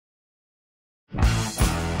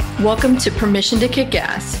Welcome to Permission to Kick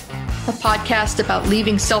Ass, a podcast about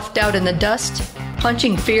leaving self-doubt in the dust,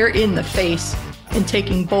 punching fear in the face, and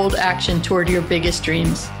taking bold action toward your biggest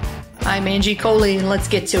dreams. I'm Angie Coley, and let's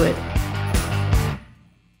get to it.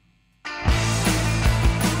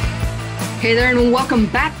 Hey there, and welcome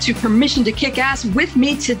back to Permission to Kick Ass. With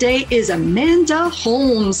me today is Amanda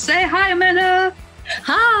Holmes. Say hi, Amanda.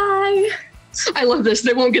 Hi. I love this.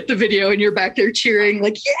 They won't get the video, and you're back there cheering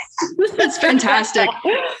like, yeah, that's fantastic.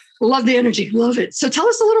 Love the energy. Love it. So tell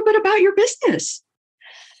us a little bit about your business.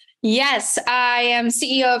 Yes, I am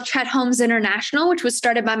CEO of Holmes International, which was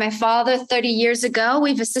started by my father 30 years ago.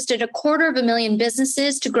 We've assisted 250,000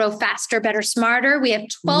 businesses to grow faster, better, smarter. We have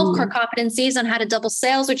 12 core competencies on how to double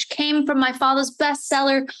sales, which came from my father's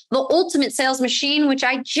bestseller, The Ultimate Sales Machine, which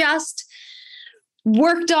I just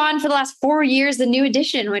worked on for the last 4 years, the new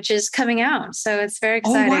edition, which is coming out. So it's very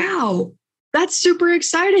exciting. Oh, wow. That's super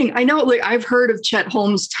exciting. I know, I've heard of Chet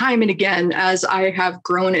Holmes time and again as I have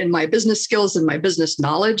grown in my business skills and my business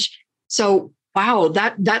knowledge. So, wow,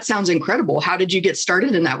 that sounds incredible. How did you get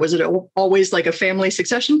started in that? Was it always like a family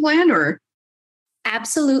succession plan or?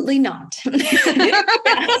 Absolutely not.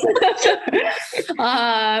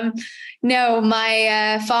 No,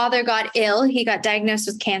 my father got ill. He got diagnosed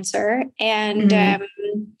with cancer and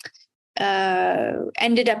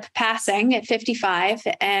ended up passing at 55.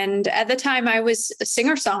 And at the time I was a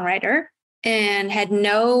singer-songwriter and had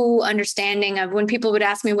no understanding of when people would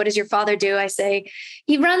ask me, what does your father do? I say,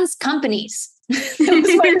 he runs companies. That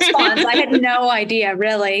was my response. I had no idea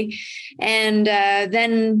really. And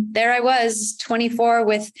then there I was 24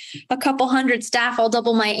 with a couple hundred staff, all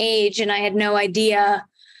double my age. And I had no idea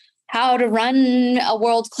how to run a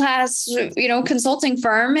world-class, consulting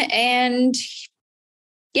firm. And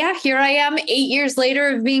yeah, here I am 8 years later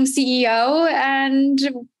of being CEO and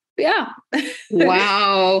yeah.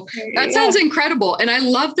 Wow. That sounds incredible. And I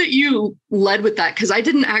love that you led with that because I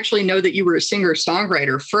didn't actually know that you were a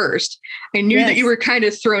singer-songwriter first. I knew that you were kind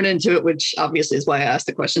of thrown into it, which obviously is why I asked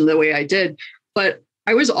the question the way I did. But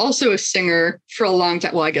I was also a singer for a long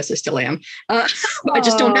time. Well, I guess I still am. I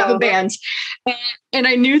just don't have a band. And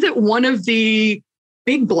I knew that one of the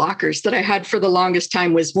big blockers that I had for the longest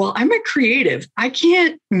time was, well, I'm a creative. I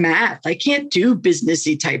can't math. I can't do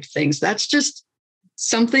businessy type things. That's just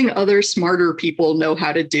something other smarter people know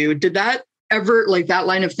how to do. Did that ever, that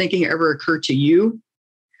line of thinking ever occur to you?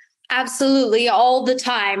 Absolutely. All the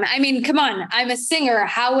time. I mean, come on, I'm a singer.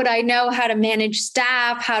 How would I know how to manage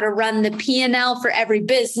staff, how to run the P&L for every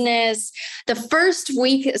business? The first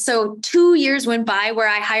week, so 2 years went by where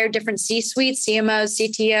I hired different C-suites, CMO,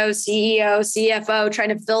 CTO, CEO, CFO,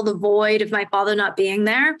 trying to fill the void of my father not being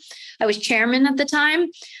there. I was chairman at the time.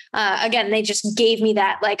 Again, they just gave me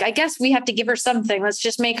that, I guess we have to give her something. Let's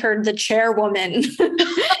just make her the chairwoman.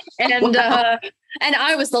 And, wow. And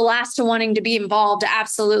I was the last to wanting to be involved.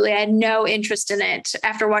 Absolutely. I had no interest in it.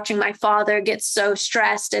 After watching my father get so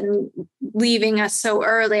stressed and leaving us so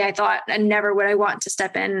early, I thought, and never would I want to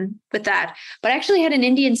step in with that. But I actually had an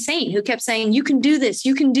Indian saint who kept saying, you can do this.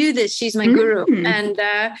 You can do this. She's my guru. And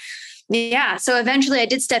so eventually I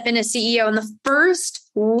did step in as CEO in the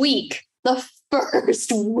first week,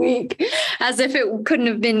 as if it couldn't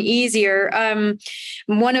have been easier.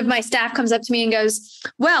 One of my staff comes up to me and goes,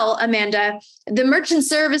 well, Amanda, the merchant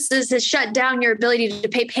services has shut down your ability to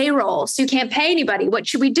pay payroll. So you can't pay anybody. What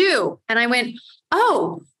should we do? And I went,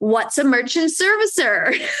 oh, what's a merchant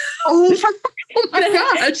servicer? Oh my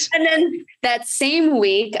gosh. And then that same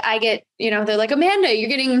week I get, they're like, Amanda, you're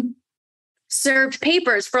getting served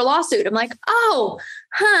papers for a lawsuit. I'm like,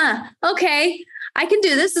 okay. I can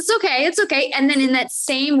do this. It's okay. It's okay. And then in that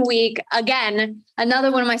same week, again,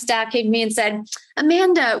 another one of my staff came to me and said,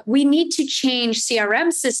 Amanda, we need to change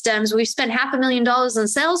CRM systems. We've spent $500,000 on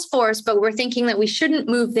Salesforce, but we're thinking that we shouldn't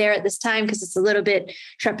move there at this time because it's a little bit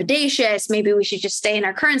trepidatious. Maybe we should just stay in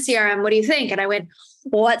our current CRM. What do you think? And I went,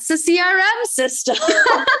 what's a CRM system?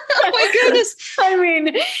 Oh my goodness. I mean,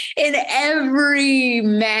 in every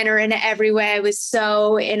manner, in every way, I was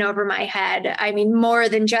so in over my head. I mean, more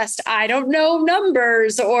than just, I don't know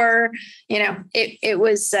numbers or, it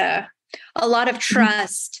was a lot of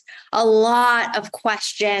trust, a lot of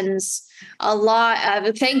questions,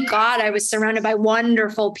 thank God I was surrounded by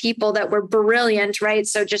wonderful people that were brilliant, right?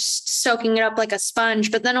 So just soaking it up like a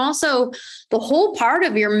sponge, but then also the whole part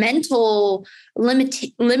of your mental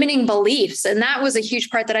limiting beliefs. And that was a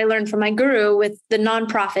huge part that I learned from my guru with the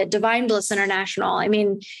nonprofit Divine Bliss International. I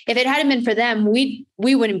mean, if it hadn't been for them, we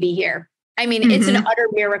wouldn't be here. I mean, it's an utter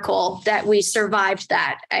miracle that we survived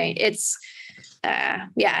that. And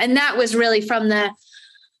that was really from the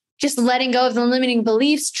just letting go of the limiting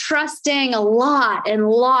beliefs, trusting a lot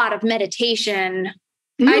of meditation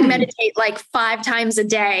I'd meditate like 5 times a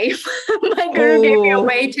day. My guru gave me a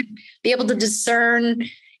way to be able to discern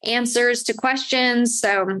answers to questions.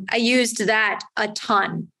 So I used that a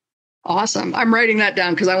ton. Awesome. I'm writing that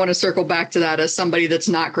down because I want to circle back to that as somebody that's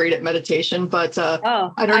not great at meditation. But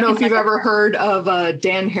I don't know if you've ever heard of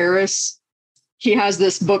Dan Harris. He has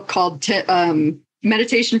this book called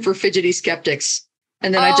Meditation for Fidgety Skeptics.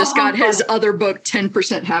 And then I just got his other book,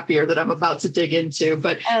 10% Happier, that I'm about to dig into.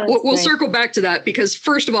 But we'll circle back to that because,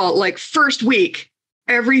 first of all, like first week,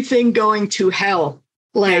 everything going to hell,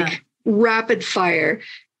 like rapid fire.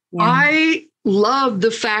 Yeah. I love the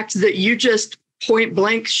fact that you just point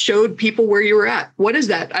blank showed people where you were at. What is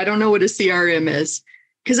that? I don't know what a CRM is.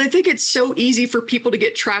 Because I think it's so easy for people to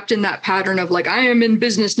get trapped in that pattern of like, I am in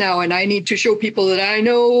business now and I need to show people that I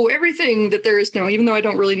know everything that there is to know, even though I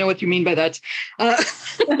don't really know what you mean by that.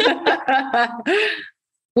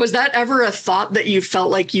 Was that ever a thought that you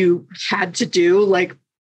felt like you had to do, like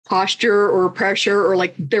posture or pressure, or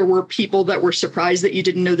like there were people that were surprised that you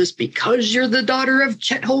didn't know this because you're the daughter of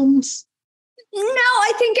Chet Holmes? No,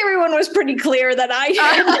 I think everyone was pretty clear that I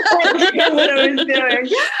knew what I was doing.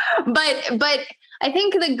 But I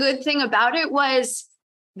think the good thing about it was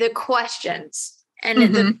the questions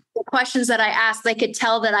and the questions that I asked. They could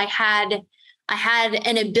tell that I had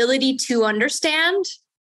an ability to understand.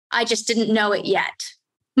 I just didn't know it yet.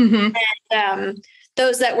 And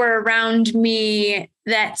those that were around me,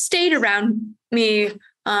 that stayed around me,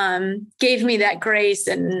 gave me that grace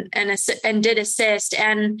and did assist.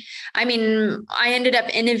 And I mean, I ended up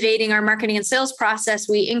innovating our marketing and sales process.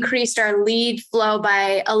 We increased our lead flow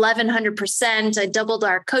by 1,100%. I doubled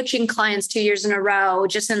our coaching clients 2 years in a row,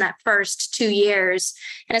 just in that first 2 years.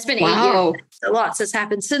 And it's been 8 years. A lot has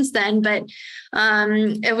happened since then, but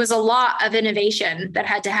it was a lot of innovation that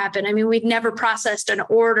had to happen. I mean, we'd never processed an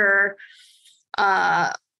order,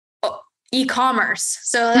 e-commerce.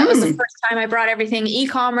 So that was the first time I brought everything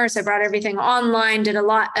e-commerce. I brought everything online, did a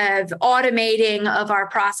lot of automating of our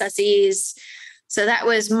processes. So that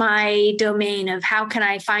was my domain of how can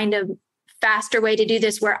I find a faster way to do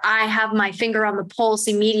this where I have my finger on the pulse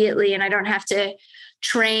immediately and I don't have to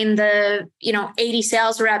train the 80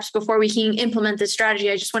 sales reps before we can implement this strategy.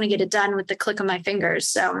 I just want to get it done with the click of my fingers.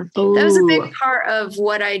 So that was a big part of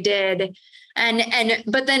what I did.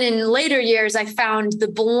 But then in later years, I found the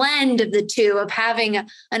blend of the two, of having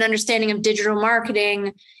an understanding of digital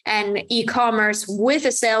marketing and e-commerce with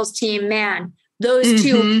a sales team. Man, those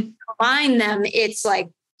two, combine them, it's like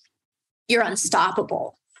you're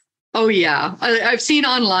unstoppable. Oh, yeah. I've seen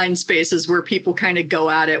online spaces where people kind of go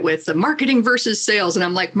at it with the marketing versus sales. And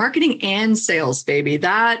I'm like, marketing and sales, baby.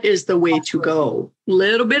 That is the way to go.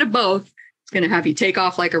 Little bit of both. It's going to have you take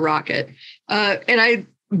off like a rocket. And I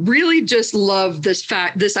really just love this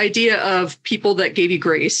idea of people that gave you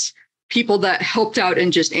grace, people that helped out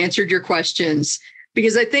and just answered your questions.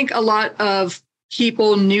 Because I think a lot of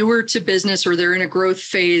people newer to business or they're in a growth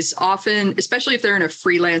phase, often, especially if they're in a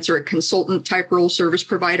freelance or a consultant type role service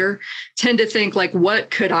provider, tend to think like,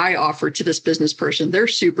 what could I offer to this business person? They're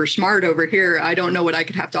super smart over here. I don't know what I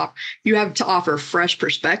could have to offer. You have to offer fresh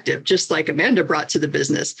perspective, just like Amanda brought to the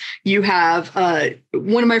business. You have,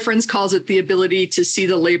 one of my friends calls it the ability to see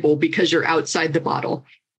the label because you're outside the bottle.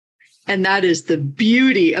 And that is the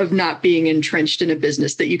beauty of not being entrenched in a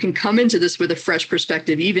business, that you can come into this with a fresh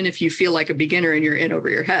perspective, even if you feel like a beginner and you're in over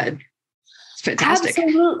your head. It's fantastic.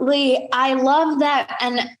 Absolutely. I love that.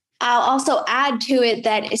 And I'll also add to it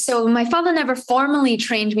that, so my father never formally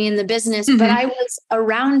trained me in the business, but I was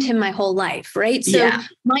around him my whole life, right? So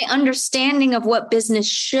my understanding of what business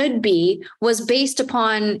should be was based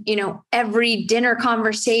upon, every dinner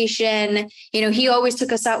conversation. He always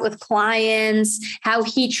took us out with clients, how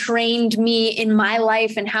he trained me in my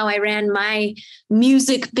life and how I ran my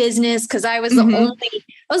music business. Cause I was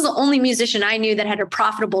the only musician I knew that had a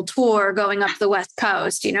profitable tour going up the West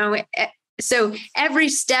Coast, So every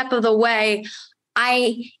step of the way,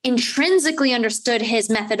 I intrinsically understood his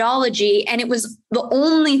methodology, and it was the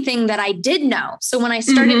only thing that I did know. So when I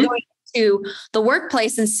started going to the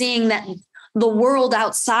workplace and seeing that the world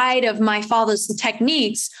outside of my father's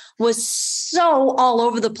techniques was so all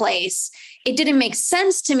over the place, it didn't make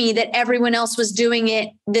sense to me that everyone else was doing it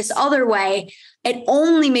this other way. It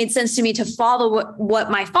only made sense to me to follow what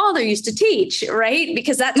my father used to teach, right?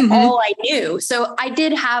 Because that's all I knew. So I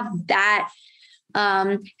did have that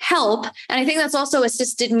help. And I think that's also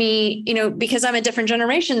assisted me, because I'm a different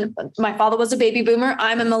generation. My father was a baby boomer.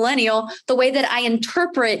 I'm a millennial. The way that I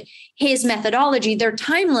interpret his methodology, they're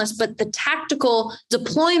timeless, but the tactical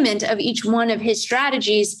deployment of each one of his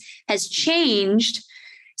strategies has changed.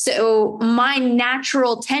 So my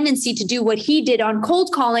natural tendency to do what he did on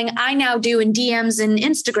cold calling, I now do in DMs and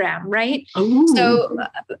Instagram, right? Ooh. So,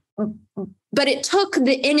 but it took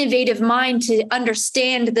the innovative mind to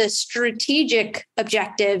understand the strategic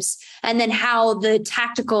objectives and then how the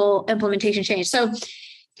tactical implementation changed. So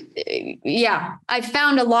yeah, I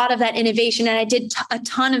found a lot of that innovation, and I did a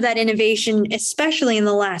ton of that innovation, especially in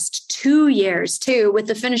the last 2 years too, with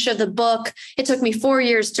the finish of the book. It took me 4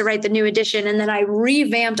 years to write the new edition. And then I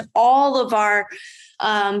revamped all of our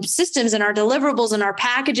systems and our deliverables and our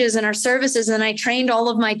packages and our services. And I trained all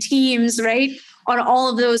of my teams, right, on all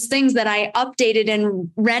of those things that I updated and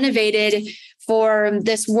renovated for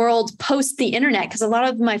this world post the internet, because a lot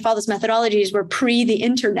of my father's methodologies were pre the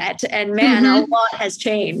internet, and man, a lot has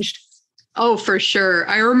changed. Oh, for sure.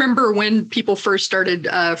 I remember when people first started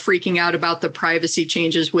freaking out about the privacy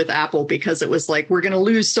changes with Apple, because it was like, we're going to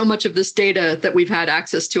lose so much of this data that we've had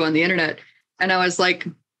access to on the internet. And I was like,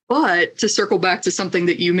 but to circle back to something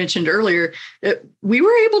that you mentioned earlier, we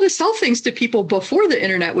were able to sell things to people before the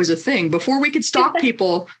internet was a thing, before we could stalk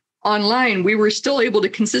people online. We were still able to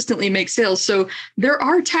consistently make sales. So there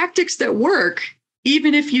are tactics that work,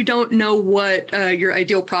 even if you don't know what your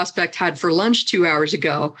ideal prospect had for lunch 2 hours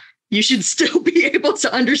ago. You should still be able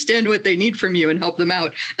to understand what they need from you and help them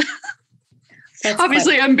out.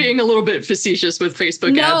 Obviously, I'm being a little bit facetious with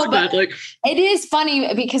Facebook ads, but like, it is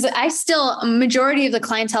funny because a majority of the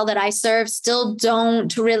clientele that I serve still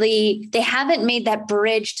don't really, they haven't made that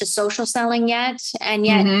bridge to social selling yet. And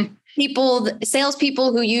yet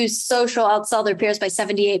salespeople who use social outsell their peers by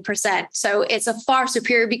 78%. So it's a far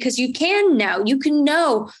superior, because you can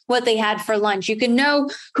know what they had for lunch. You can know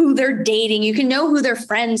who they're dating. You can know who their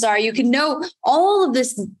friends are. You can know all of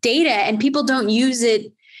this data, and people don't use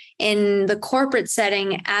it in the corporate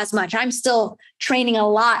setting as much. I'm still training a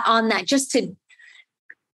lot on that, just to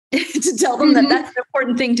tell them that that's an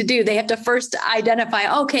important thing to do. They have to first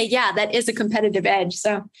identify, okay, yeah, that is a competitive edge.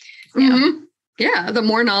 So, yeah, the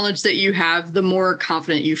more knowledge that you have, the more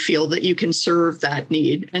confident you feel that you can serve that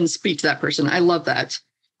need and speak to that person. I love that.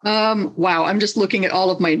 Wow. I'm just looking at all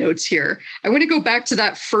of my notes here. I want to go back to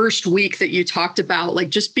that first week that you talked about, like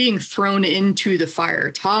just being thrown into the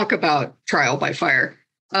fire. Talk about trial by fire.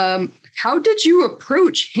 How did you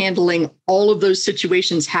approach handling all of those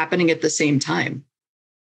situations happening at the same time?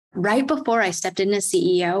 Right before I stepped in as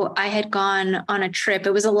CEO, I had gone on a trip.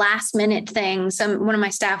 It was a last minute thing. One of my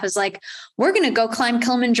staff was like, we're going to go climb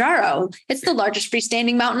Kilimanjaro. It's the largest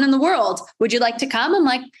freestanding mountain in the world. Would you like to come? I'm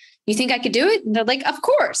like, you think I could do it? And they're like, of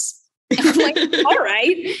course. I'm like, all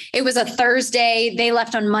right. It was a Thursday. They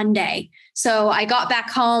left on Monday. So I got back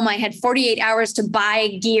home. I had 48 hours to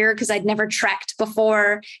buy gear because I'd never trekked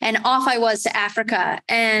before. And off I was to Africa.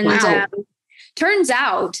 And turns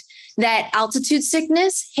out that altitude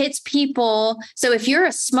sickness hits people. So if you're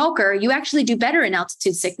a smoker, you actually do better in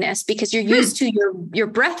altitude sickness because you're used to your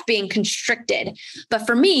breath being constricted. But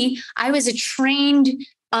for me, I was a trained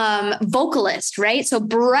vocalist, right? So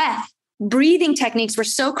breathing techniques were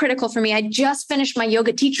so critical for me. I just finished my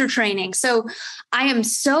yoga teacher training. So I am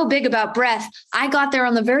so big about breath. I got there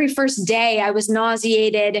on the very first day. I was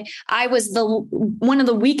nauseated. I was one of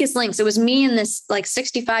the weakest links. It was me and this like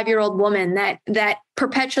 65-year-old woman that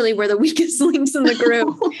perpetually were the weakest links in the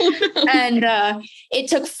group. And it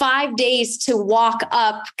took 5 days to walk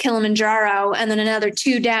up Kilimanjaro and then another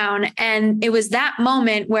 2 down. And it was that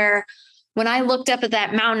moment where when I looked up at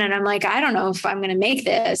that mountain and I'm like, I don't know if I'm going to make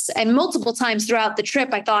this. And multiple times throughout the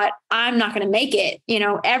trip, I thought, I'm not going to make it. You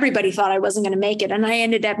know, everybody thought I wasn't going to make it. And I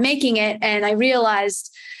ended up making it. And I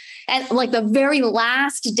realized at like the very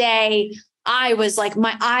last day, I was like,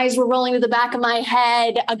 my eyes were rolling to the back of my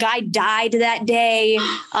head. A guy died that day.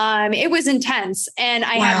 It was intense. And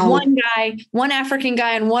I had one African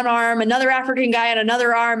guy on one arm, another African guy on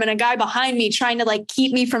another arm, and a guy behind me trying to like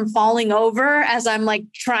keep me from falling over as I'm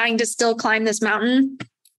like trying to still climb this mountain.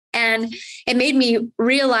 And it made me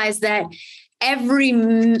realize that every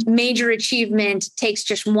major achievement takes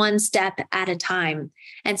just one step at a time.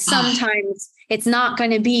 And sometimes it's not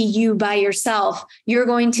going to be you by yourself. You're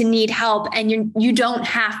going to need help, and you don't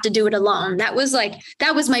have to do it alone. That was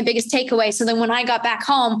my biggest takeaway. So then when I got back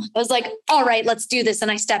home, I was like, all right, let's do this.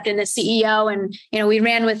 And I stepped in as CEO and, we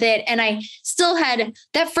ran with it. And I still had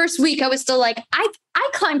that first week. I was still like, I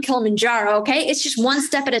climbed Kilimanjaro. Okay. It's just one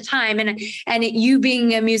step at a time. And you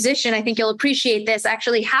being a musician, I think you'll appreciate this.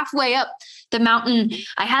 Actually, halfway up the mountain,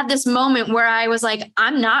 I had this moment where I was like,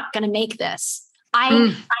 I'm not going to make this.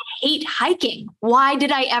 I hate hiking. Why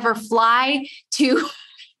did I ever fly to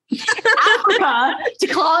Africa to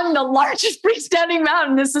climb the largest freestanding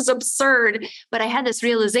mountain. This is absurd. But I had this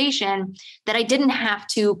realization that I didn't have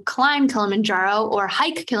to climb Kilimanjaro or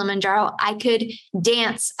hike Kilimanjaro. I could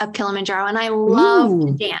dance up Kilimanjaro, and I love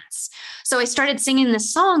to dance. So I started singing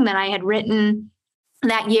this song that I had written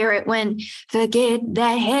that year. It went, forget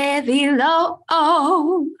the heavy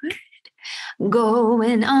load,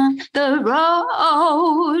 going on the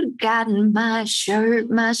road, got my shirt,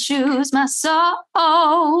 my shoes, my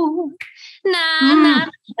soul. Na, na,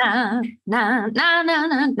 na, na, na, na,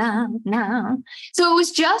 na, na, na. So it was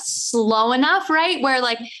just slow enough, right? Where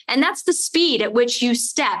like, and that's the speed at which you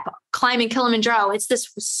step climbing Kilimanjaro. It's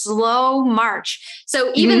this slow march.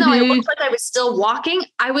 So even though I looked like I was still walking,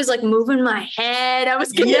 I was like moving my head. I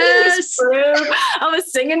was getting this groove. I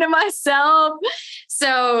was singing to myself.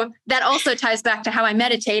 So that also ties back to how I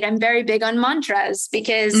meditate. I'm very big on mantras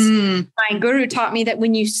because my guru taught me that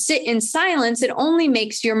when you sit in silence, it only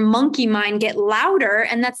makes your monkey mind get louder.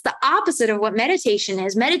 And that's the opposite of what meditation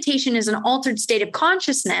is. Meditation is an altered state of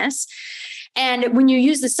consciousness. And when you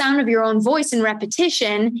use the sound of your own voice in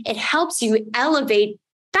repetition, it helps you elevate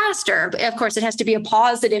faster. But of course, it has to be a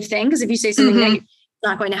positive thing, because if you say something negative, it's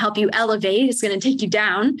not going to help you elevate. It's going to take you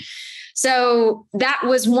down. So that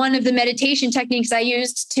was one of the meditation techniques I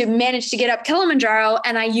used to manage to get up Kilimanjaro.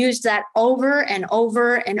 And I used that over and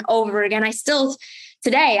over and over again.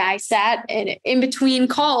 Today I sat in between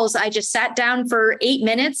calls. I just sat down for 8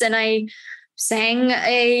 minutes and I sang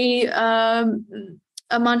a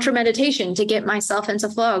mantra meditation to get myself into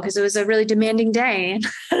flow, because it was a really demanding day and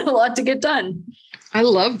a lot to get done. I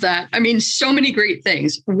love that. I mean, so many great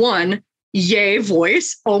things. One, yay,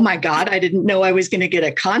 voice. Oh my God, I didn't know I was going to get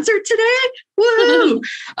a concert today. Woo!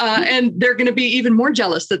 And they're going to be even more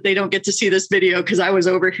jealous that they don't get to see this video because I was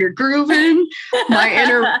over here grooving.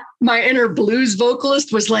 My inner blues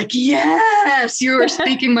vocalist was like, yes, you are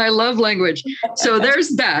speaking my love language. So there's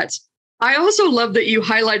that. I also love that you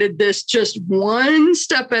highlighted this just one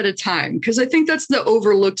step at a time, because I think that's the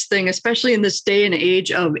overlooked thing, especially in this day and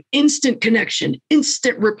age of instant connection,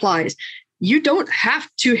 instant replies. You don't have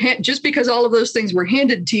to, just because all of those things were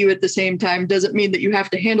handed to you at the same time, doesn't mean that you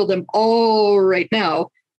have to handle them all right now.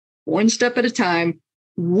 One step at a time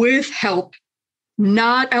with help,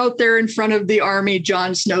 not out there in front of the army,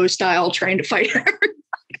 Jon Snow style, trying to fight everybody.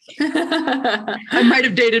 I might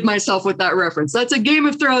have dated myself with that reference. That's a Game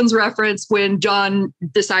of Thrones reference when Jon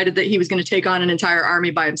decided that he was going to take on an entire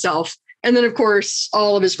army by himself. And then, of course,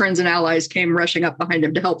 all of his friends and allies came rushing up behind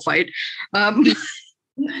him to help fight.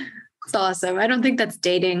 It's awesome. I don't think that's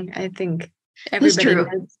dating. I think everybody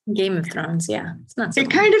knows Game of Thrones. Yeah, it's not. So it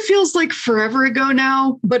kind of feels like forever ago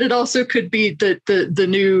now, but it also could be that the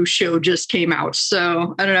new show just came out.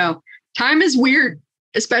 So I don't know. Time is weird,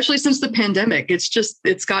 especially since the pandemic.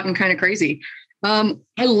 It's gotten kind of crazy. I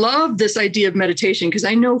love this idea of meditation because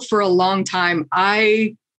I know for a long time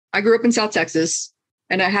I grew up in South Texas,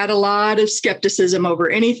 and I had a lot of skepticism over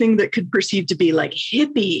anything that could perceive to be like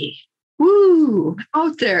hippie, woo,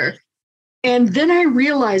 out there. And then I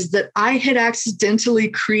realized that I had accidentally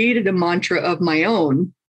created a mantra of my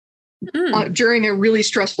own during a really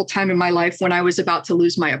stressful time in my life when I was about to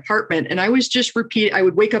lose my apartment. And I was just I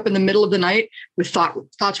would wake up in the middle of the night with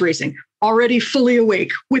thoughts racing, already fully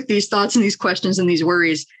awake with these thoughts and these questions and these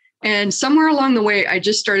worries. And somewhere along the way, I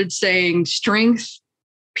just started saying strength,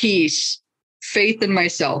 peace, faith in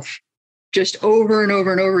myself, just over and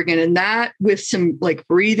over and over again. And that with some like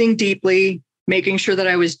breathing deeply, making sure that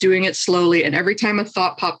I was doing it slowly. And every time a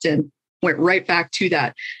thought popped in, went right back to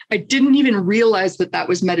that. I didn't even realize that that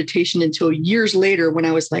was meditation until years later when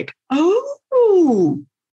I was like, oh,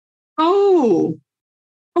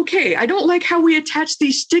 okay. I don't like how we attach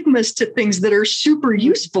these stigmas to things that are super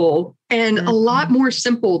useful and a lot more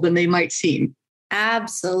simple than they might seem.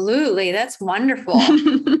 Absolutely. That's wonderful.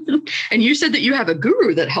 And you said that you have a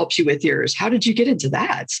guru that helps you with yours. How did you get into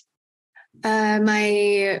that? When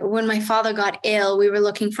my father got ill, we were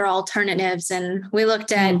looking for alternatives, and we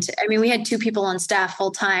looked at, we had 2 people on staff full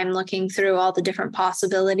time looking through all the different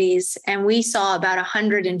possibilities. And we saw about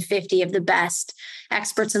 150 of the best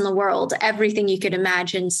experts in the world, everything you could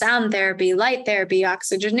imagine: sound therapy, light therapy,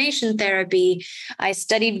 oxygenation therapy. I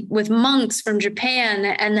studied with monks from Japan.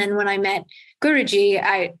 And then when I met Guruji,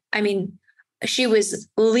 she was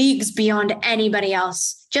leagues beyond anybody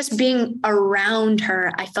else. Just being around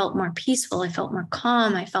her, I felt more peaceful. I felt more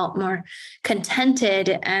calm. I felt more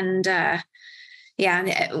contented. And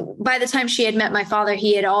yeah. By the time she had met my father,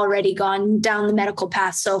 he had already gone down the medical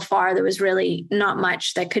path so far. There was really not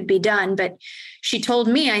much that could be done. But she told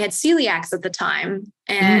me I had celiacs at the time.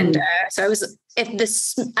 And so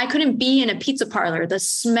I couldn't be in a pizza parlor. The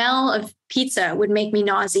smell of pizza would make me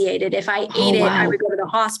nauseated. If I ate it, I would go to the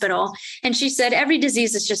hospital. And she said, every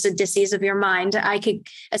disease is just a disease of your mind. I could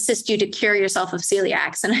assist you to cure yourself of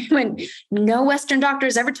celiacs. And I went, no Western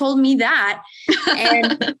doctors ever told me that.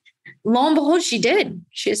 And lo and behold, she did.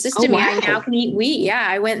 She assisted me. I now can eat wheat. Yeah.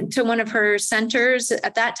 I went to one of her centers.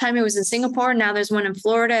 At that time, it was in Singapore. Now there's one in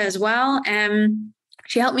Florida as well. And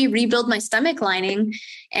she helped me rebuild my stomach lining.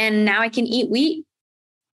 And now I can eat wheat.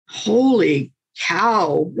 Holy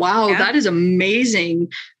cow. Wow. Yeah. That is amazing.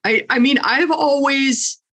 I mean, I've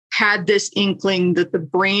always had this inkling that the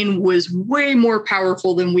brain was way more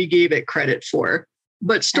powerful than we gave it credit for.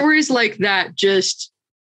 But stories like that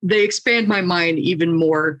they expand my mind even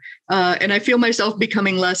more. And I feel myself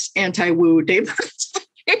becoming less anti-woo day by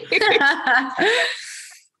day.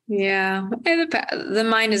 Yeah. The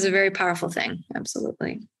mind is a very powerful thing.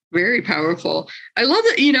 Absolutely. Very powerful. I love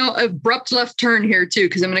that, abrupt left turn here too,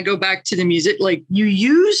 because I'm going to go back to the music. Like you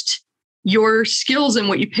used your skills and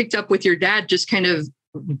what you picked up with your dad, just kind of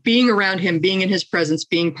being around him, being in his presence,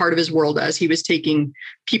 being part of his world as he was taking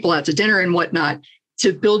people out to dinner and whatnot,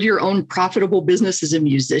 to build your own profitable business as a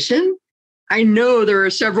musician. I know there are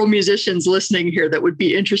several musicians listening here that would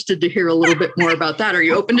be interested to hear a little bit more about that. Are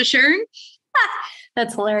you open to sharing?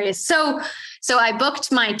 That's hilarious. So I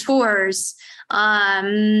booked my tours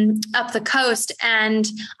up the coast, and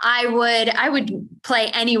I would play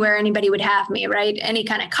anywhere anybody would have me, right? Any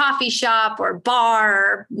kind of coffee shop or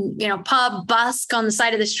bar, or, pub, busk on the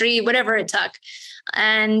side of the street, whatever it took.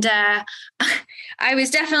 And I was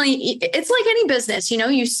definitely, it's like any business,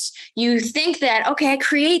 you think that, okay, I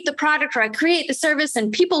create the product or I create the service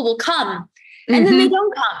and people will come, and then they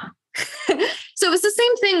don't come. So it was the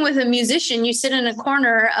same thing with a musician. You sit in a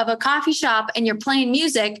corner of a coffee shop and you're playing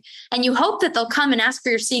music and you hope that they'll come and ask for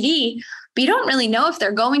your CD, but you don't really know if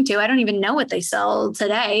they're going to. I don't even know what they sell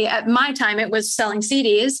today. At my time, it was selling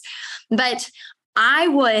CDs, but I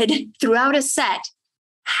would, throughout a set,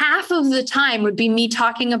 half of the time would be me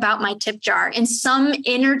talking about my tip jar in some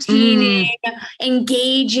entertaining,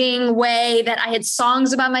 engaging way, that I had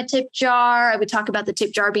songs about my tip jar. I would talk about the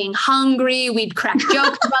tip jar being hungry. We'd crack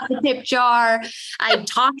jokes about the tip jar.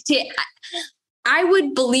 I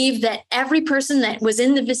would believe that every person that was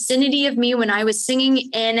in the vicinity of me when I was singing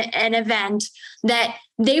in an event, that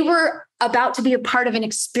they were about to be a part of an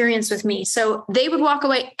experience with me. So they would walk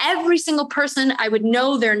away. Every single person, I would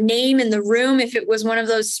know their name in the room if it was one of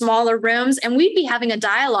those smaller rooms, and we'd be having a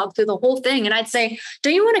dialogue through the whole thing. And I'd say,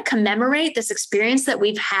 don't you want to commemorate this experience that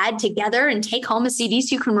we've had together and take home a CD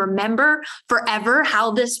so you can remember forever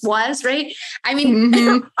how this was, right? I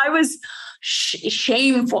mean, I was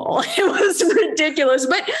shameful. It was ridiculous,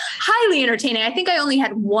 but highly entertaining. I think I only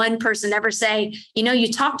had one person ever say,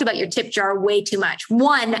 you talked about your tip jar way too much.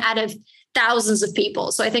 One out of thousands of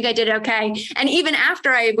people. So I think I did okay. And even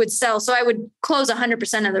after I would sell, so I would close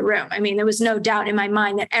 100% of the room. I mean, there was no doubt in my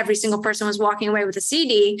mind that every single person was walking away with a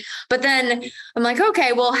CD. But then I'm like,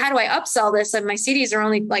 okay, well, how do I upsell this? And my CDs are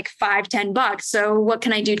only like $5-10. So what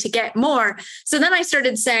can I do to get more? So then I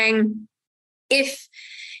started saying,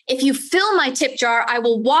 if you fill my tip jar, I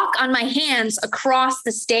will walk on my hands across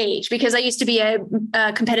the stage, because I used to be a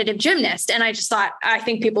competitive gymnast. And I just thought, I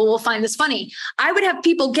think people will find this funny. I would have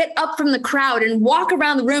people get up from the crowd and walk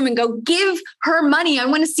around the room and go, give her money. I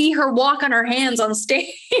want to see her walk on her hands on stage.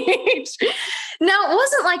 Now, it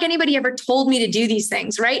wasn't like anybody ever told me to do these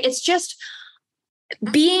things, right? It's just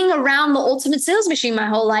being around the ultimate sales machine my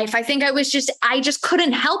whole life. I think I just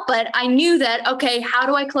couldn't help but I knew that, okay, how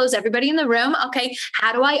do I close everybody in the room? Okay.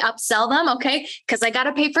 How do I upsell them? Okay. Cause I got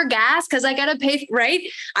to pay for gas. Cause I got to pay, right?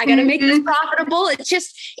 I got to make this profitable.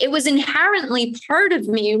 It was inherently part of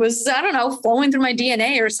me. It was, I don't know, flowing through my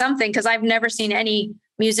DNA or something. Cause I've never seen any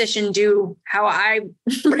musician do how I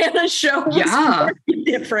ran a show. Was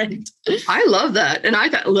different. I love that. And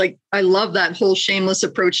I love that whole shameless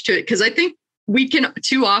approach to it. Cause I think we can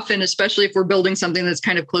too often, especially if we're building something that's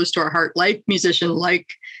kind of close to our heart, like musician,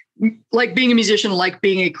 like being a musician, like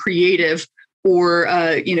being a creative, or,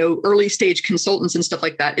 early stage consultants and stuff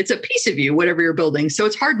like that. It's a piece of you, whatever you're building. So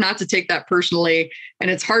it's hard not to take that personally. And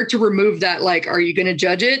it's hard to remove that. Like, are you going to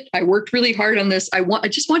judge it? I worked really hard on this. I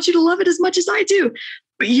just want you to love it as much as I do.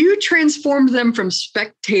 But you transformed them from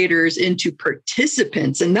spectators into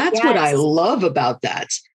participants. And that's what I love about that.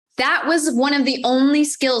 That was one of the only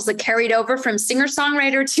skills that carried over from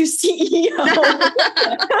singer-songwriter to CEO.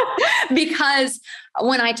 Because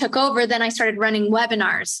when I took over, then I started running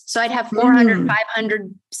webinars. So I'd have 400,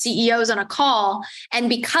 500 CEOs on a call. And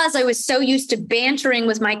because I was so used to bantering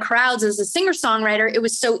with my crowds as a singer-songwriter, it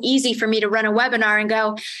was so easy for me to run a webinar and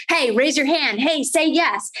go, hey, raise your hand. Hey, say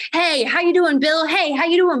yes. Hey, how you doing, Bill? Hey, how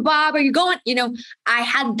you doing, Bob? Are you going? I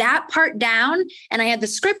had that part down, and I had the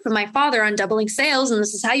script from my father on doubling sales. And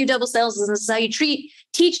this is how you double sales. And this is how you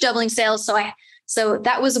teach doubling sales. So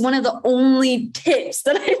that was one of the only tips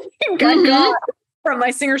that I think I got from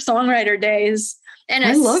my singer-songwriter days. And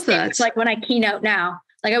I love that. It's like when I keynote now,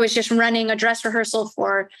 like I was just running a dress rehearsal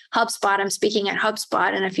for HubSpot. I'm speaking at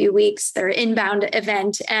HubSpot in a few weeks, their inbound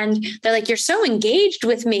event. And they're like, you're so engaged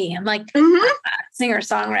with me. I'm like,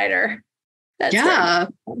 singer-songwriter. That's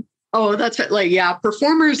it. Oh, that's like, yeah.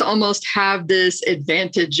 Performers almost have this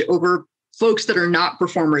advantage over folks that are not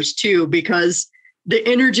performers too, because the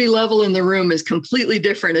energy level in the room is completely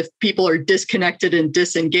different if people are disconnected and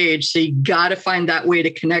disengaged. So you got to find that way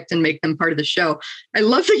to connect and make them part of the show. I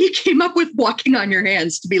love that you came up with walking on your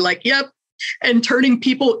hands to be like, yep. And turning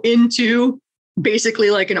people into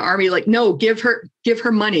basically like an army, like, no, give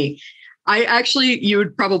her money. You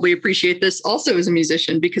would probably appreciate this also as a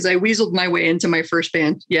musician, because I weaseled my way into my first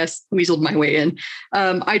band. Yes, weaseled my way in.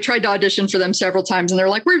 I tried to audition for them several times and they're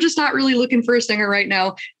like, we're just not really looking for a singer right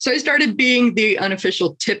now. So I started being the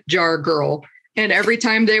unofficial tip jar girl. And every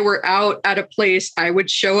time they were out at a place, I would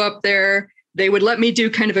show up there. They would let me do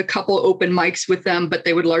kind of a couple open mics with them, but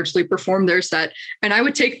they would largely perform their set. And I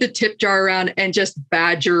would take the tip jar around and just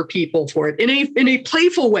badger people for it in a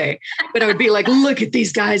playful way. But I would be like, look at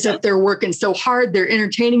these guys up there working so hard. They're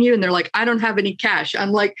entertaining you. And they're like, I don't have any cash.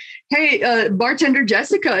 I'm like, hey, bartender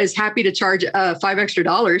Jessica is happy to charge $5 extra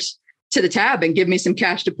to the tab and give me some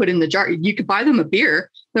cash to put in the jar. You could buy them a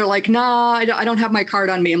beer. They're like, nah, I don't have my card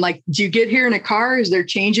on me. I'm like, do you get here in a car? Is there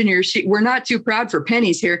change in your seat? We're not too proud for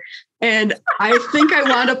pennies here. And I think I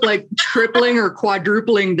wound up like tripling or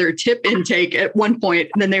quadrupling their tip intake at one point.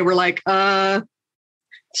 And then they were like, so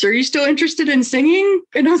are you still interested in singing?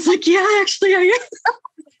 And I was like, yeah, actually I am.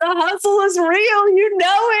 The hustle is real. You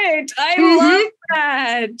know it. I love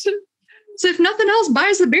that. So if nothing else,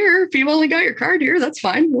 buys the beer. If you've only got your card here, that's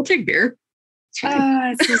fine. We'll take beer.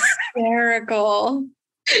 It's hysterical.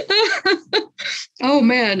 Oh,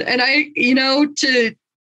 man. And to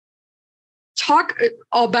talk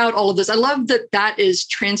about all of this, I love that is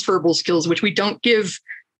transferable skills, which we don't give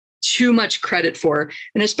too much credit for.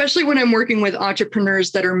 And especially when I'm working with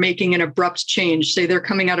entrepreneurs that are making an abrupt change, say they're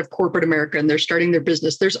coming out of corporate America and they're starting their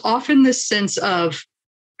business, there's often this sense of,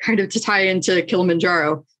 kind of to tie into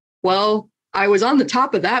Kilimanjaro, well, I was on the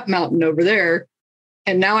top of that mountain over there,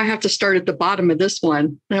 and now I have to start at the bottom of this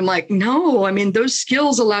one. And I'm like, no, I mean, those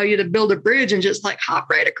skills allow you to build a bridge and just like hop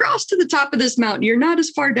right across to the top of this mountain. You're not as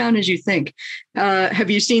far down as you think. Have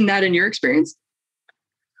you seen that in your experience?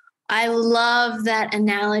 I love that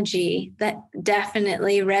analogy. That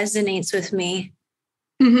definitely resonates with me.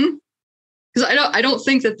 Mm-hmm. Because I don't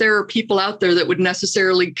think that there are people out there that would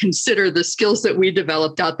necessarily consider the skills that we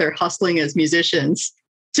developed out there hustling as musicians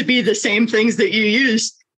to be the same things that you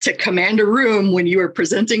use to command a room when you were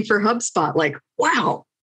presenting for HubSpot. Like, wow.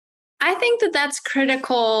 I think that that's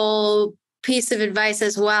critical piece of advice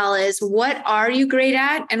as well, is what are you great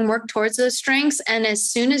at and work towards those strengths. And as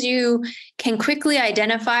soon as you can quickly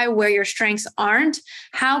identify where your strengths aren't,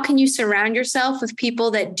 how can you surround yourself with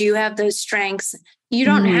people that do have those strengths? You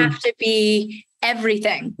don't have to be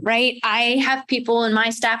everything, right? I have people in my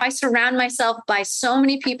staff. I surround myself by so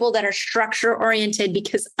many people that are structure oriented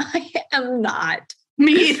because I am not.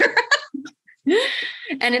 Me either.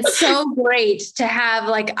 And it's so great to have,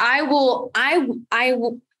 like, I'm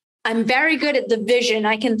very good at the vision.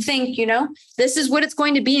 I can think, this is what it's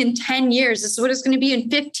going to be in 10 years. This is what it's going to be in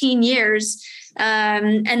 15 years.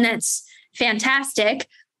 And that's fantastic.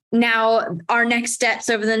 Now, our next steps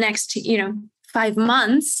over the next, 5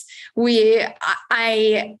 months,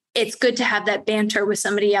 it's good to have that banter with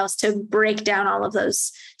somebody else to break down all of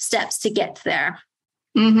those steps to get there.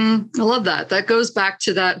 Mm-hmm. I love that. That goes back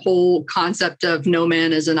to that whole concept of no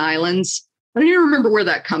man is an island. I don't even remember where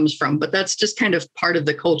that comes from, but that's just kind of part of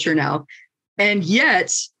the culture now. And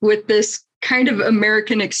yet, with this kind of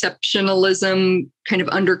American exceptionalism kind of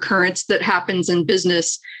undercurrents that happens in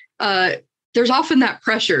business, there's often that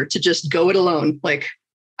pressure to just go it alone. Like,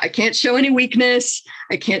 I can't show any weakness.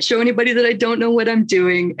 I can't show anybody that I don't know what I'm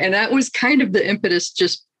doing. And that was kind of the impetus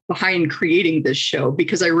just behind creating this show,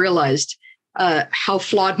 because I realized how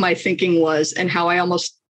flawed my thinking was and how I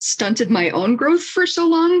almost stunted my own growth for so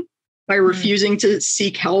long by refusing to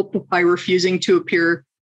seek help, by refusing to appear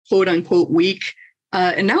quote unquote weak.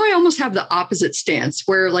 And now I almost have the opposite stance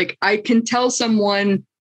where, like, I can tell someone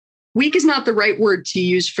weak is not the right word to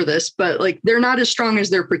use for this, but like they're not as strong as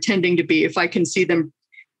they're pretending to be. If I can see them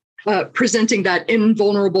presenting that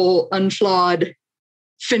invulnerable, unflawed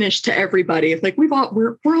finish to everybody, like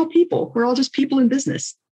we're all people. We're all just people in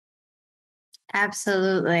business.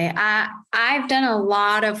 Absolutely. I've done a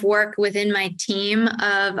lot of work within my team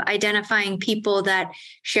of identifying people that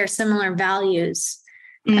share similar values.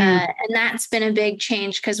 And that's been a big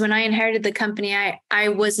change, because when I inherited the company, I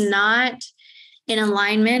was not in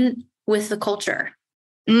alignment with the culture.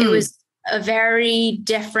 It was a very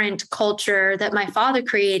different culture that my father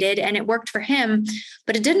created, and it worked for him,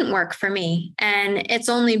 but it didn't work for me. And it's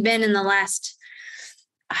only been in the last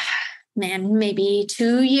maybe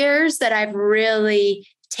 2 years that I've really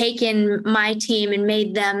taken my team and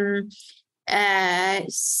made them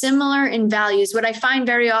similar in values. What I find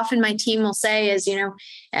very often my team will say is,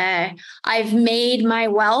 I've made my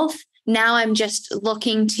wealth. Now I'm just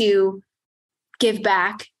looking to give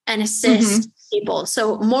back and assist people.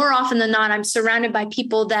 So more often than not, I'm surrounded by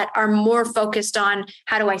people that are more focused on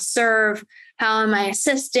how do I serve? How am I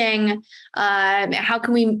assisting? How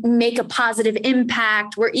can we make a positive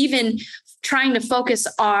impact? We're even trying to focus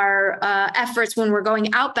our efforts when we're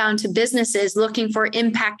going outbound to businesses, looking for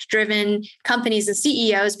impact-driven companies and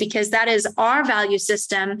CEOs, because that is our value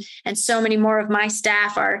system. And so many more of my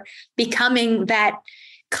staff are becoming that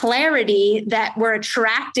clarity that we're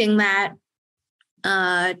attracting that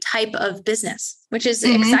type of business, which is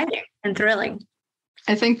exciting and thrilling.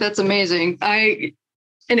 I think that's amazing.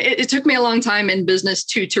 And it took me a long time in business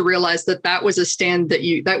too, to realize that was a stand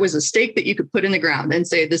that was a stake that you could put in the ground and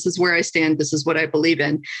say, this is where I stand. This is what I believe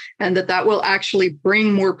in. And that will actually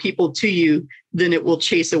bring more people to you than it will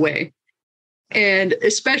chase away. And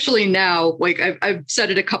especially now, like I've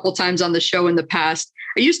said it a couple times on the show in the past,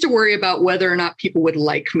 I used to worry about whether or not people would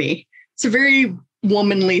like me. It's a very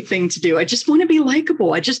womanly thing to do. I just want to be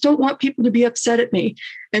likable. I just don't want people to be upset at me.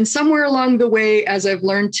 And somewhere along the way, as I've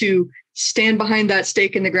learned to stand behind that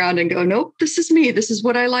stake in the ground and go, nope, this is me. This is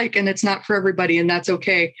what I like. And it's not for everybody. And that's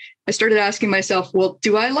okay. I started asking myself, well,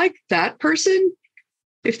 do I like that person?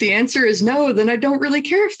 If the answer is no, then I don't really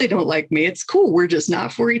care if they don't like me. It's cool. We're just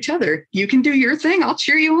not for each other. You can do your thing. I'll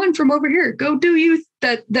cheer you on from over here. Go do you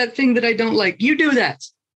that thing that I don't like. You do that.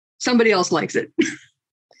 Somebody else likes it.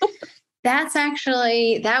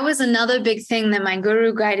 That was another big thing that my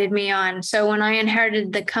guru guided me on. So when I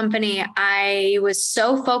inherited the company, I was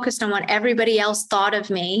so focused on what everybody else thought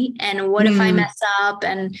of me and what if I mess up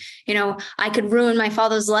and, I could ruin my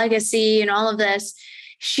father's legacy and all of this.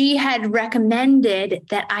 She had recommended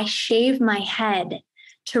that I shave my head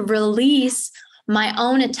to release my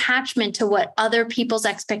own attachment to what other people's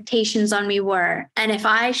expectations on me were. And if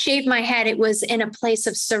I shaved my head, it was in a place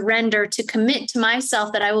of surrender to commit to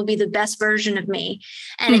myself that I will be the best version of me.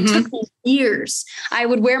 And it took me years. I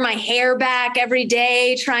would wear my hair back every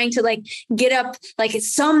day, trying to get up,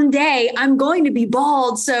 someday I'm going to be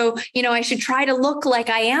bald. So, I should try to look like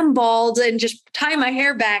I am bald and just tie my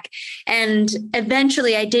hair back. And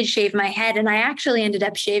eventually I did shave my head, and I actually ended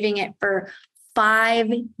up shaving it for 5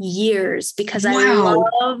 years because I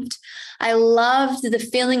loved the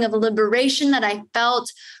feeling of liberation that I felt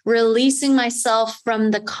releasing myself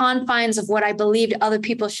from the confines of what I believed other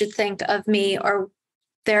people should think of me or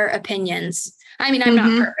their opinions. I mean, I'm not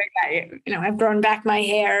perfect. I've grown back my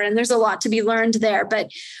hair and there's a lot to be learned there, but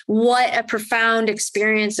what a profound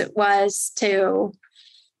experience it was to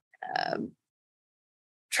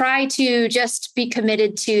try to just be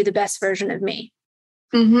committed to the best version of me.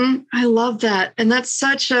 I love that. And that's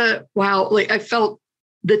such a, wow. I felt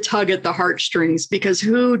the tug at the heartstrings, because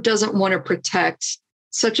who doesn't want to protect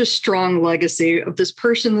such a strong legacy of this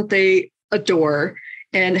person that they adore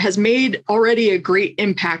and has made already a great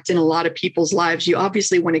impact in a lot of people's lives? You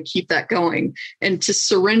obviously want to keep that going, and to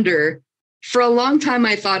surrender. For a long time,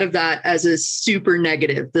 I thought of that as a super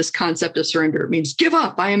negative. This concept of surrender, it means give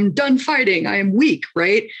up. I am done fighting. I am weak.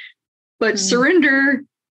 Right. But surrender,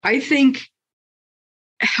 I think,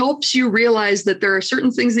 helps you realize that there are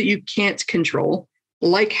certain things that you can't control,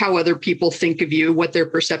 like how other people think of you, what their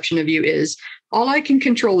perception of you is. All I can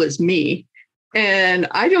control is me. And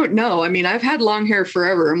I don't know. I mean, I've had long hair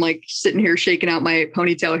forever. I'm sitting here shaking out my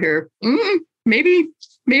ponytail hair.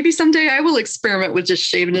 Maybe someday I will experiment with just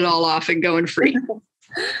shaving it all off and going free.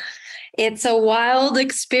 It's a wild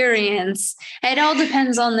experience. It all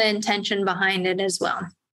depends on the intention behind it as well.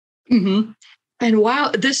 And wow,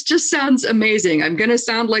 this just sounds amazing. I'm going to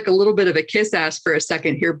sound like a little bit of a kiss ass for a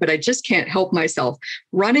second here, but I just can't help myself.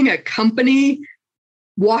 Running a company,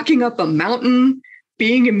 walking up a mountain,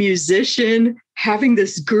 being a musician, having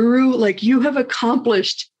this guru, you have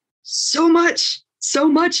accomplished so much so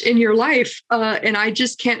much in your life. And I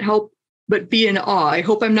just can't help but be in awe. I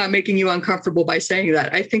hope I'm not making you uncomfortable by saying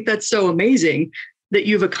that. I think that's so amazing that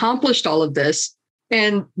you've accomplished all of this.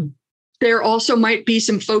 And there also might be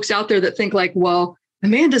some folks out there that think like, well,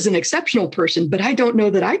 Amanda's an exceptional person, but I don't know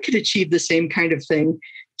that I could achieve the same kind of thing.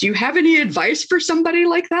 Do you have any advice for somebody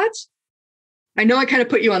like that? I know I kind of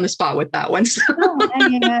put you on the spot with that one. So.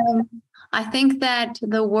 I think that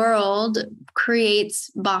the world creates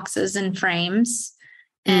boxes and frames,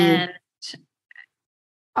 and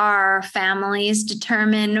our families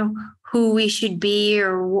determine who we should be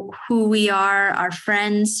or who we are. Our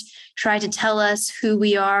friends try to tell us who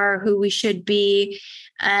we are, who we should be.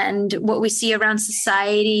 And what we see around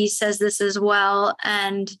society says this as well.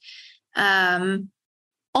 And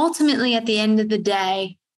ultimately, at the end of the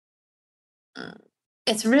day,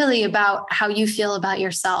 it's really about how you feel about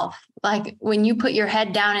yourself. Like when you put your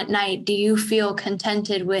head down at night, do you feel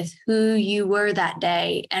contented with who you were that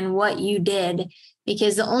day and what you did?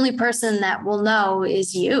 Because the only person that will know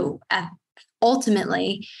is you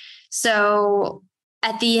ultimately. So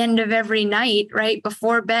at the end of every night, right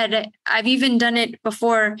before bed, I've even done it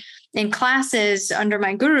before in classes under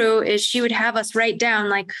my guru, is she would have us write down,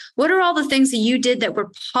 like, what are all the things that you did that were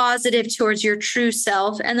positive towards your true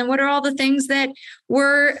self? And then what are all the things that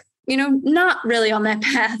were, not really on that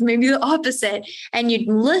path, maybe the opposite? And you'd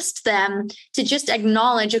list them to just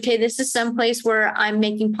acknowledge, okay, this is some place where I'm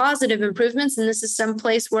making positive improvements. And this is some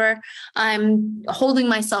place where I'm holding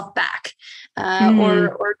myself back.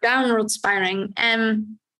 Or downward spiraling.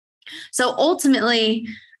 And so ultimately,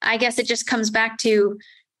 I guess it just comes back to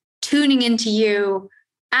tuning into you,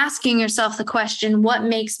 asking yourself the question, what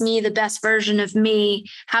makes me the best version of me?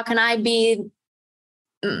 How can I be,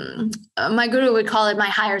 my guru would call it my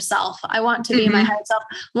higher self. I want to be my higher self.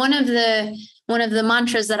 One of the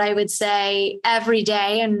mantras that I would say every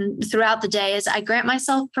day and throughout the day is, I grant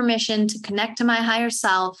myself permission to connect to my higher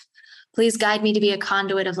self. Please guide me to be a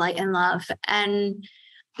conduit of light and love. And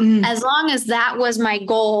as long as that was my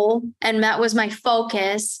goal and that was my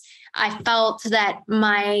focus, I felt that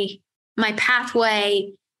my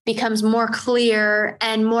pathway becomes more clear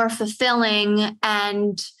and more fulfilling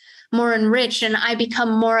and more enriched. And I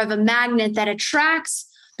become more of a magnet that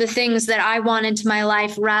attracts the things that I want into my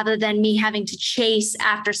life rather than me having to chase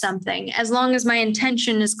after something. As long as my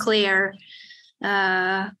intention is clear,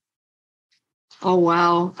 oh,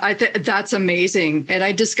 wow. That's amazing. And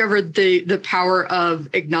I discovered the power of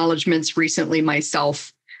acknowledgments recently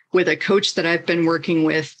myself with a coach that I've been working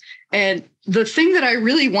with. And the thing that I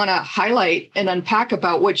really want to highlight and unpack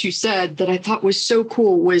about what you said that I thought was so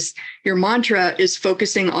cool was your mantra is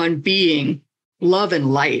focusing on being love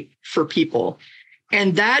and light for people.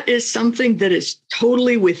 And that is something that is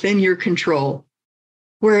totally within your control.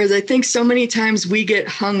 Whereas I think so many times we get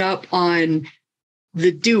hung up on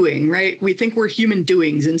the doing, right? We think we're human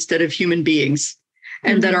doings instead of human beings,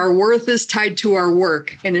 and that our worth is tied to our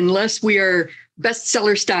work. And unless we are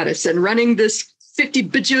bestseller status and running this $50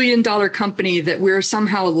 bajillion company, that we're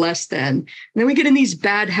somehow less than. And then we get in these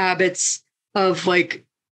bad habits of like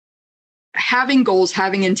having goals,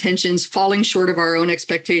 having intentions, falling short of our own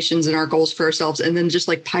expectations and our goals for ourselves, and then just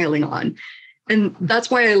like piling on. And that's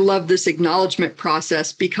why I love this acknowledgement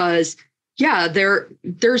process, because yeah,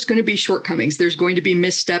 there's going to be shortcomings. There's going to be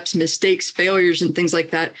missteps, mistakes, failures, and things like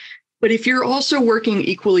that. But if you're also working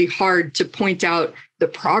equally hard to point out the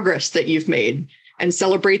progress that you've made and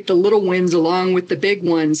celebrate the little wins along with the big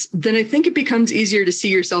ones, then I think it becomes easier to see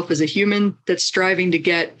yourself as a human that's striving to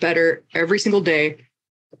get better every single day.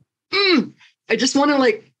 I just want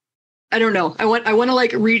to I don't know. I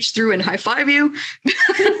want to reach through and high five you.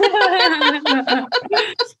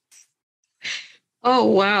 Oh,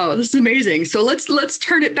 wow. This is amazing. So let's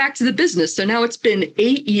turn it back to the business. So now it's been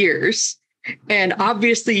 8 years, and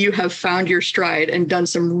obviously you have found your stride and done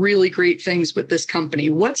some really great things with this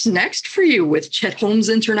company. What's next for you with Holmes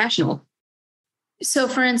International? So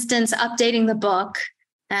for instance, updating the book,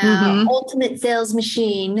 Ultimate Sales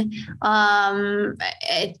Machine.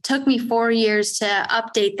 It took me 4 years to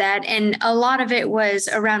update that. And a lot of it was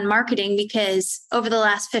around marketing, because over the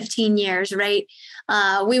last 15 years, right?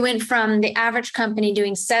 We went from the average company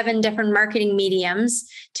doing 7 different marketing mediums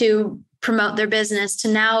to promote their business to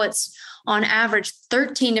now it's on average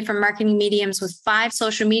 13 different marketing mediums with 5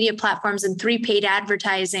 social media platforms and 3 paid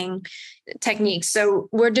advertising techniques. So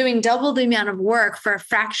we're doing double the amount of work for a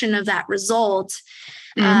fraction of that result.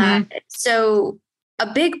 So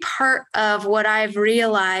a big part of what I've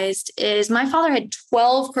realized is my father had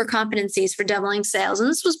 12 core competencies for doubling sales. And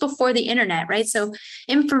this was before the internet, right? So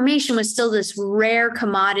information was still this rare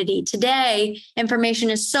commodity. Today, information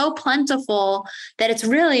is so plentiful that it's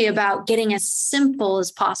really about getting as simple as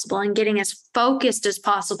possible and getting as focused as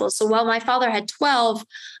possible. So while my father had 12,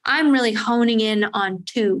 I'm really honing in on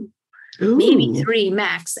 2, maybe 3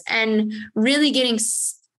 max, and really getting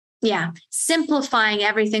simplifying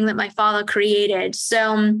everything that my father created.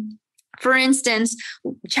 So, for instance,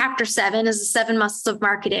 chapter 7 is the 7 muscles of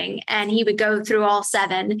marketing, and he would go through all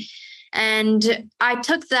 7. And I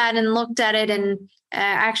took that and looked at it, and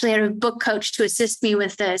actually had a book coach to assist me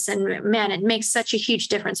with this. And man, it makes such a huge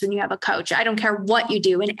difference when you have a coach. I don't care what you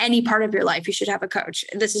do in any part of your life, you should have a coach.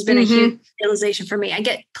 This has been a huge realization for me. I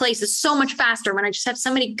get places so much faster when I just have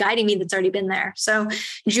somebody guiding me that's already been there. So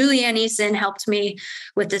Julianne Eason helped me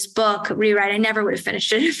with this book rewrite. I never would have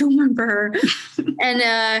finished it if it weren't for her.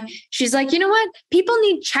 And she's like, you know what? People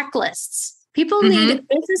need checklists.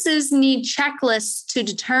 Businesses need checklists to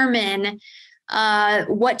determine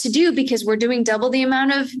what to do, because we're doing double the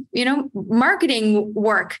amount of, marketing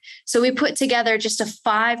work. So we put together just a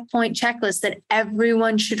 5-point checklist that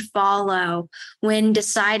everyone should follow when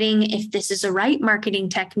deciding if this is a right marketing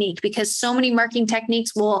technique, because so many marketing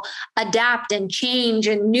techniques will adapt and change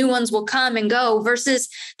and new ones will come and go, versus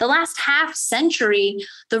the last half century,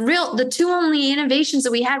 the 2 only innovations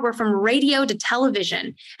that we had were from radio to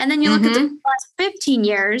television. And then you look at the last 15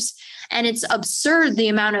 years, and it's absurd the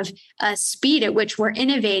amount of speed at which we're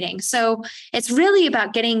innovating. So it's really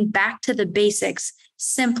about getting back to the basics,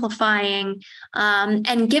 simplifying,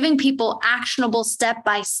 and giving people actionable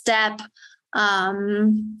step-by-step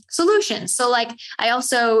solutions. So like I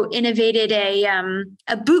also innovated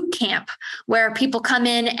a boot camp where people come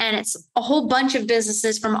in, and it's a whole bunch of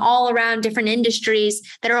businesses from all around different industries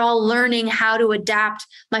that are all learning how to adapt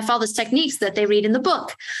my father's techniques that they read in the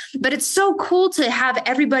book. But it's so cool to have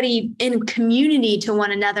everybody in community to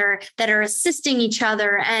one another that are assisting each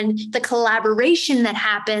other, and the collaboration that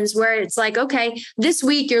happens where it's like, okay, this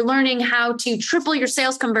week you're learning how to triple your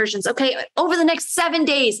sales conversions. Okay, over the next 7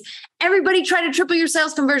 days, everybody try to triple your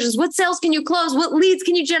sales conversions. What sales can you close? What leads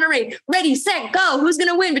can you generate? Ready, set, go. Who's going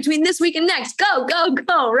to win between this week and next? Go, go,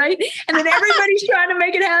 go, right? And then everybody's trying to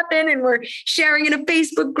make it happen, and we're sharing in a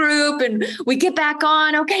Facebook group, and we get back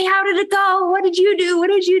on. Okay, how did it go? What did you do? What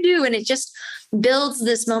did you do? And it just builds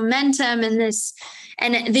this momentum and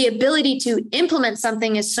the ability to implement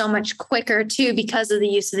something is so much quicker too, because of the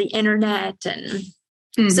use of the internet.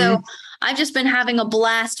 And so I've just been having a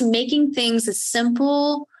blast making things as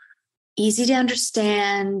simple, easy to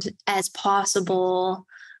understand as possible,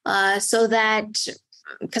 so that,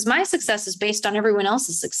 because my success is based on everyone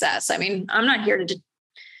else's success. I mean, I'm not here to,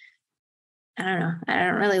 I don't know. I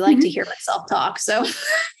don't really like to hear myself talk. So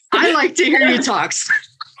I like to hear you talk.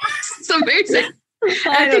 It's amazing.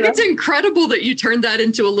 I think it's incredible that you turned that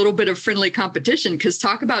into a little bit of friendly competition, because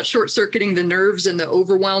talk about short-circuiting the nerves and the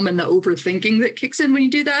overwhelm and the overthinking that kicks in when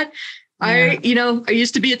you do that. Yeah. I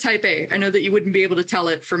used to be a type A. I know that you wouldn't be able to tell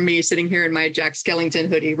it from me sitting here in my Jack Skellington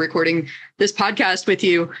hoodie recording this podcast with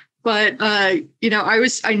you. But, I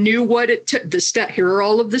knew what it took, here are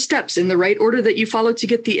all of the steps in the right order that you follow to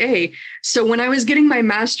get the A. So when I was getting my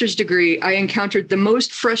master's degree, I encountered the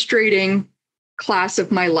most frustrating class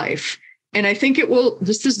of my life. And I think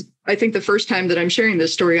this is the first time that I'm sharing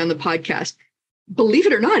this story on the podcast. Believe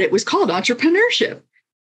it or not, it was called entrepreneurship.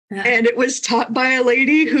 Yeah. And it was taught by a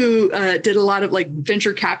lady who did a lot of like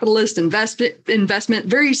venture capitalist investment,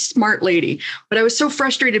 very smart lady. But I was so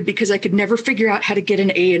frustrated because I could never figure out how to get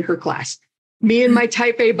an A in her class. Me and my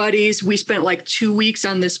type A buddies, we spent like 2 weeks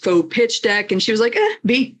on this faux pitch deck, and she was like,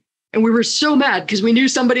 B. And we were so mad because we knew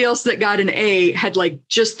somebody else that got an A had like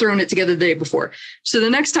just thrown it together the day before. So the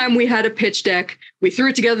next time we had a pitch deck, we threw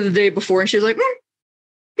it together the day before, and she was like,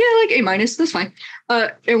 yeah, like A-, that's fine.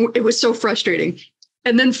 And it was so frustrating.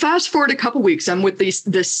 And then fast forward a couple weeks, I'm with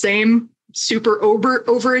this same super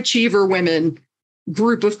overachiever women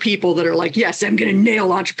group of people that are like, yes, I'm going to nail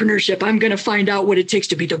entrepreneurship. I'm going to find out what it takes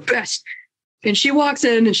to be the best. And she walks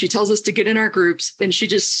in and she tells us to get in our groups, and she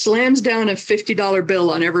just slams down a $50 bill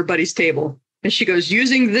on everybody's table. And she goes,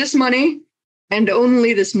 using this money and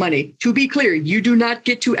only this money. To be clear, you do not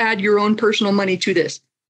get to add your own personal money to this.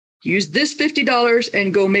 Use this $50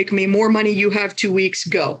 and go make me more money. You have 2 weeks,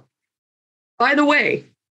 go. By the way,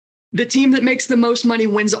 the team that makes the most money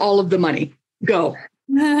wins all of the money. Go.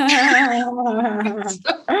 I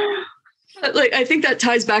think that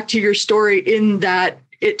ties back to your story in that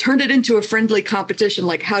it turned it into a friendly competition.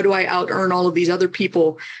 Like, how do I out earn all of these other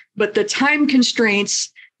people? But the time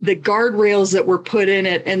constraints the guardrails that were put in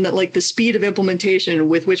it and that like the speed of implementation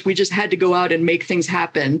with which we just had to go out and make things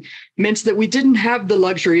happen meant that we didn't have the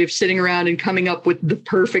luxury of sitting around and coming up with the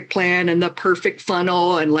perfect plan and the perfect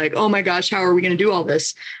funnel and like, oh my gosh, how are we going to do all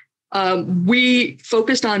this? We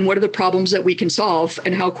focused on what are the problems that we can solve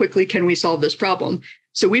and how quickly can we solve this problem.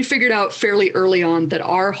 So we figured out fairly early on that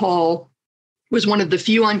our hall was one of the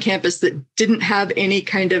few on campus that didn't have any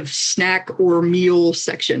kind of snack or meal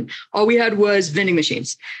section. All we had was vending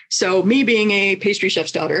machines. So me being a pastry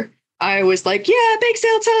chef's daughter, I was like, yeah, bake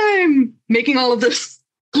sale time, making all of this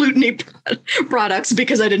gluten-y products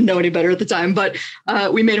because I didn't know any better at the time. But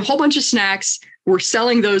we made a whole bunch of snacks. We're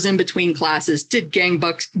selling those in between classes, did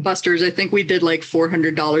gangbusters. I think we did like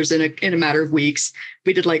 $400 in a matter of weeks.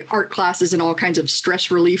 We did like art classes and all kinds of stress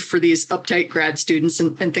relief for these uptight grad students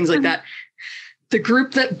and things like that. The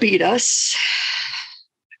group that beat us,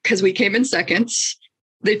 because we came in second,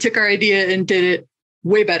 they took our idea and did it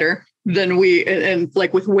way better than we, and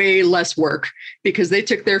like with way less work, because they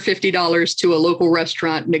took their $50 to a local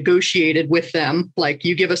restaurant, negotiated with them, like,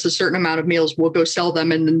 you give us a certain amount of meals, we'll go sell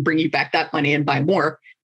them and then bring you back that money and buy more.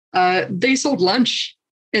 They sold lunch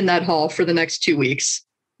in that hall for the next 2 weeks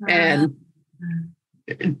and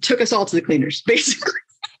it took us all to the cleaners, basically.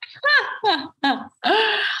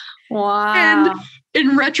 Wow. And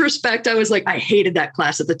in retrospect, I was like, I hated that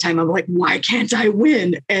class at the time. I'm like, why can't I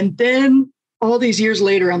win? And then all these years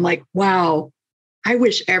later, I'm like, wow, I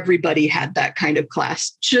wish everybody had that kind of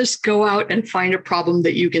class. Just go out and find a problem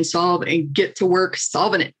that you can solve and get to work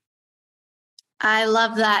solving it. I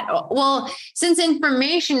love that. Well, since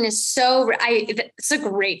information is it's a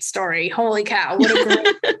great story. Holy cow. What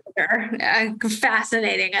a great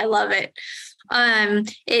fascinating. I love it.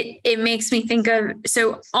 It makes me think of,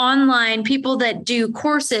 so online people that do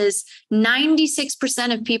courses,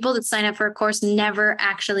 96% of people that sign up for a course never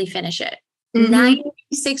actually finish it. 96%.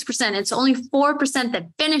 It's only 4% that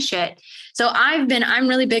finish it. So I'm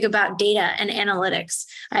really big about data and analytics.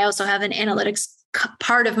 I also have an analytics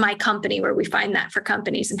part of my company where we find that for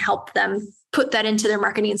companies and help them put that into their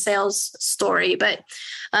marketing and sales story. But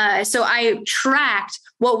so I tracked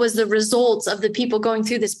what was the results of the people going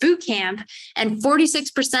through this boot camp, and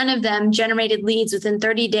 46% of them generated leads within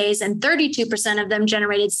 30 days and 32% of them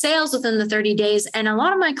generated sales within the 30 days. And a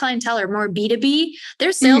lot of my clientele are more B2B.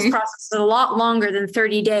 Their sales process is a lot longer than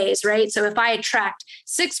 30 days, right? So if I had tracked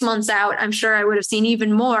 6 months out, I'm sure I would have seen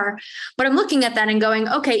even more. But I'm looking at that and going,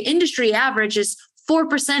 okay, industry average is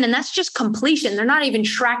 4%, and that's just completion. They're not even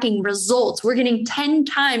tracking results. We're getting 10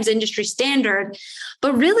 times industry standard.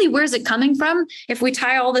 But really, where's it coming from? If we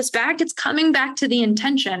tie all this back, it's coming back to the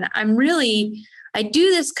intention. I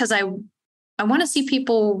do this because I want to see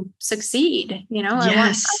people succeed. You know,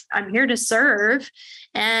 I'm here to serve.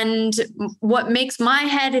 And what makes my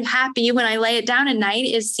head happy when I lay it down at night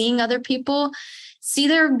is seeing other people see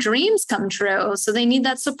their dreams come true. So they need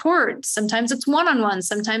that support. Sometimes it's one-on-one,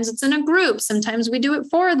 sometimes it's in a group, sometimes we do it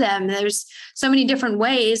for them. There's so many different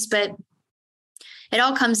ways, but it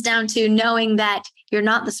all comes down to knowing that you're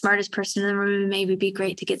not the smartest person in the room and maybe be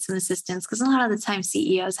great to get some assistance, because a lot of the time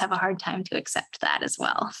CEOs have a hard time to accept that as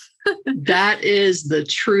well. That is the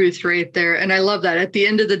truth right there. And I love that. At the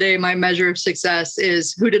end of the day, my measure of success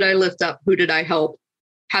is, who did I lift up? Who did I help?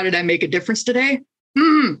 How did I make a difference today?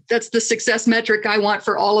 That's the success metric I want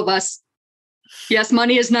for all of us. Yes,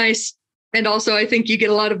 money is nice. And also, I think you get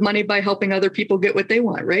a lot of money by helping other people get what they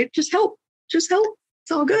want, right? Just help. It's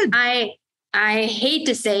all good. I hate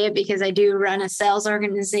to say it because I do run a sales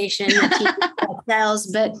organization that teaches about sales,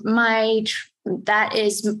 but that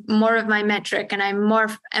is more of my metric. And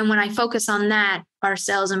when I focus on that, our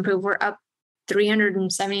sales improve. We're up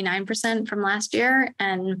 379% from last year.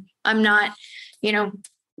 And I'm not,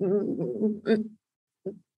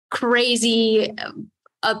 crazy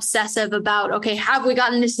obsessive about, okay, have we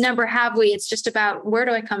gotten this number? Have we? It's just about, where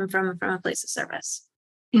do I come from a place of service?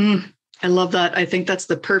 I love that. I think that's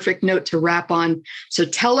the perfect note to wrap on. So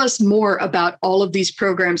tell us more about all of these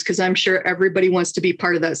programs, because I'm sure everybody wants to be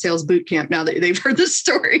part of that sales boot camp now that they've heard this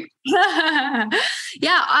story. Yeah.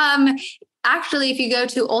 Actually, if you go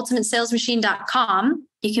to ultimatesalesmachine.com,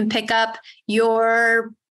 you can pick up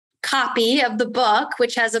your copy of the book,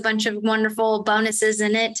 which has a bunch of wonderful bonuses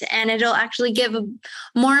in it, and it'll actually give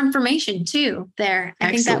more information too there.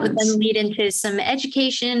 I think that would then lead into some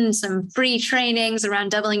education, some free trainings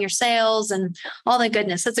around doubling your sales and all that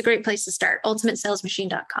goodness. That's a great place to start.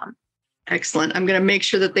 ultimatesalesmachine.com. Excellent. I'm going to make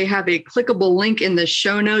sure that they have a clickable link in the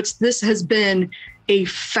show notes. This has been a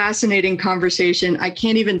fascinating conversation. I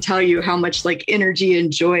can't even tell you how much energy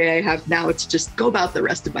and joy I have now. It's just go about the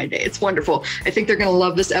rest of my day. It's wonderful. I think they're going to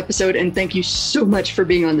love this episode. And thank you so much for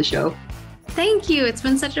being on the show. Thank you. It's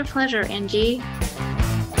been such a pleasure, Angie.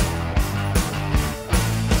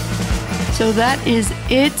 So that is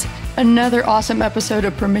it. Another awesome episode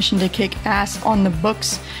of Permission to Kick Ass on the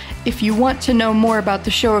books. If you want to know more about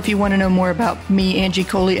the show, if you want to know more about me, Angie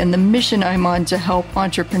Coley, and the mission I'm on to help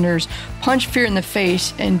entrepreneurs punch fear in the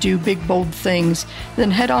face and do big, bold things,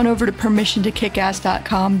 then head on over to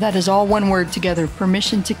permissiontokickass.com. That is all one word together,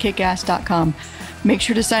 permissiontokickass.com. Make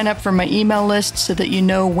sure to sign up for my email list so that you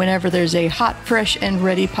know whenever there's a hot, fresh, and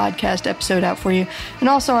ready podcast episode out for you. And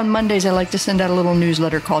also on Mondays, I like to send out a little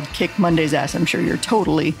newsletter called Kick Monday's Ass. I'm sure you're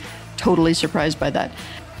totally surprised by that.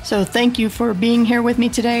 So thank you for being here with me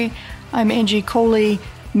today. I'm Angie Coley.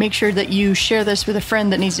 Make sure that you share this with a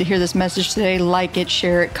friend that needs to hear this message today. Like it,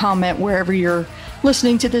 share it, comment wherever you're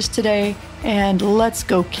listening to this today, and let's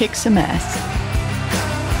go kick some ass.